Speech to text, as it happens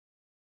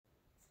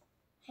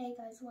Hey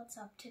guys, what's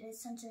up?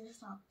 Today's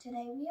Shlok.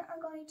 Today we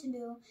are going to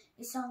do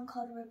a song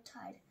called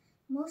Riptide.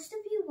 Most of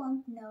you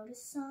won't know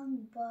this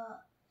song,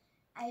 but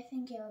I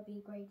think it'll be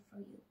great for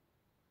you.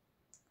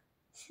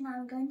 So now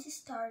I'm going to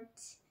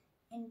start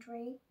in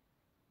 3,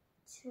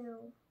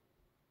 2,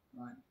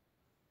 1.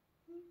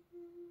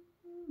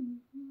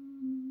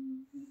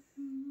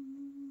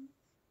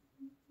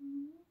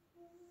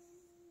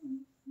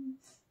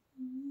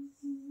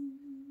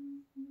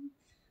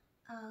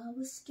 I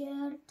was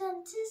scared of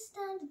dentists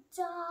and the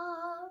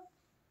dark.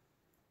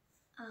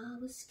 I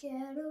was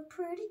scared of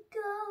pretty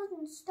girls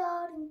and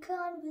starting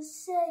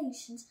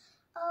conversations.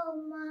 All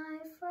my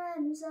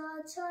friends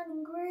are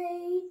turning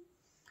green.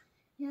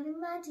 Yeah, the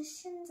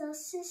magicians are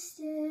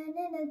assisting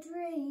in their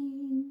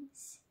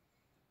dreams.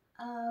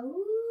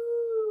 Ooh,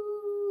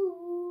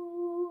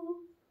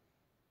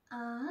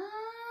 and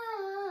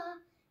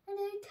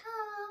they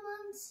come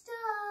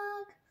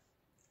unstuck.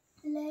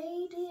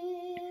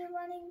 Lady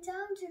running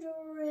down to the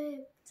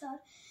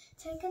Riptide,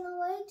 taken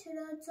away to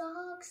the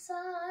dark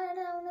side.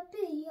 I wanna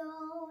be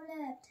your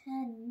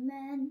left-hand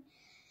man.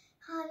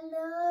 I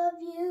love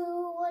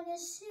you when you're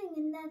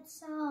singing that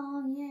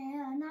song,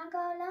 yeah. And I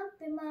got a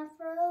lump in my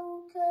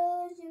throat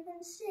 'cause you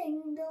can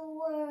sing the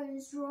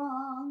words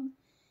wrong.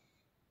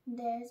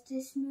 There's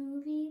this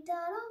movie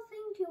that I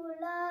think you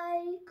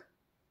like.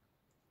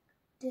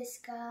 This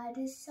guy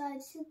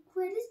decides to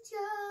quit his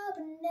job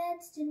and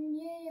heads to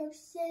New York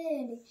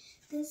City.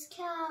 This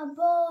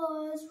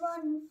cowboy's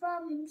running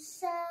from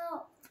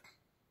himself.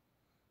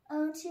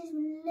 And she's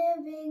been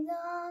living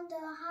on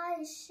the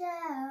highest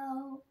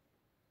shelf.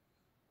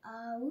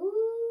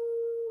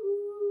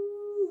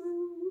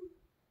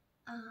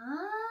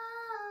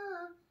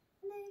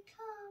 They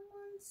come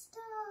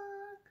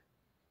unstuck.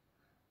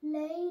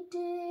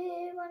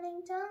 Lady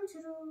running down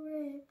to the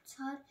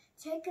Riptide,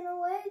 taken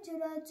away to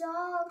the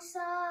dark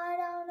side.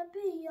 I wanna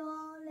be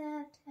your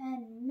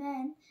left-hand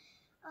man.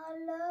 I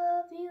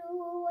love you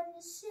when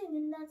you're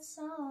singing that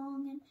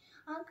song, and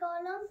I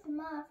got a lump in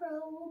my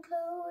throat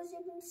 'cause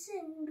you can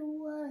sing the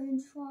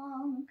words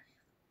wrong.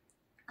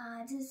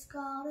 I just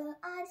gotta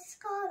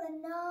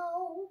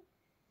know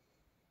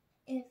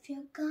if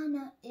you're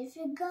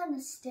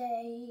gonna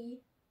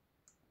stay.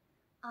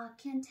 I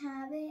can't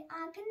have it,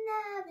 I can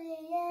have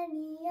it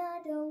any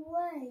other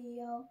way,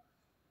 yo.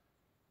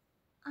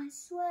 I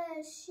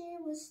swear she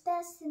was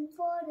destined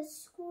for the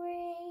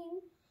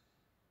screen.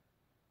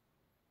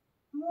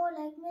 More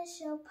like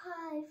Michelle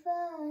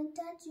Pfeiffer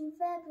that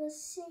you've ever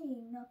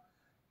seen. Oh,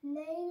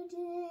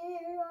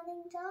 lady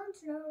running down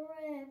to the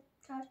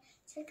Riptide,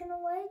 taken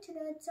away to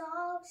the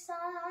dark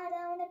side.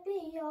 I wanna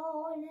be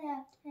your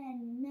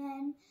left-hand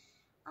man.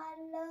 I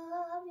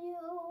love you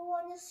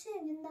when you're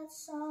singing that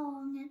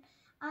song, and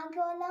I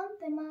got a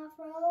lump in my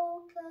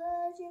throat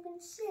 'cause you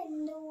can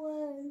sing the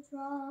words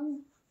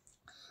wrong.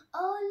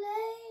 Oh,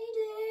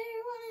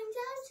 lady running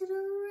down to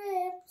the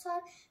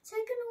Riptide,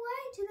 taken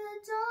away to the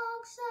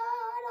dark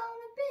side. I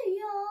wanna be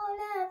your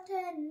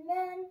left-hand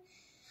man.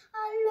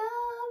 I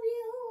love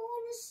you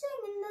when you're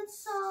singing that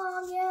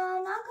song, yeah.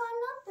 And I got a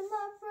lump in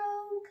my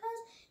throat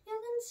 'cause you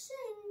can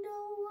sing the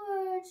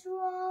words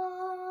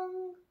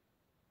wrong.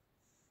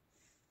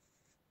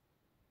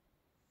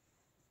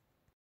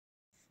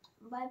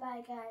 Bye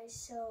bye guys.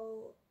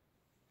 So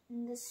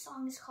this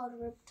song is called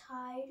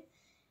Riptide,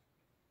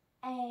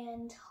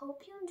 and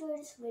hope you enjoyed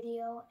this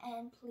video,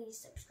 and please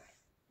subscribe.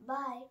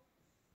 Bye.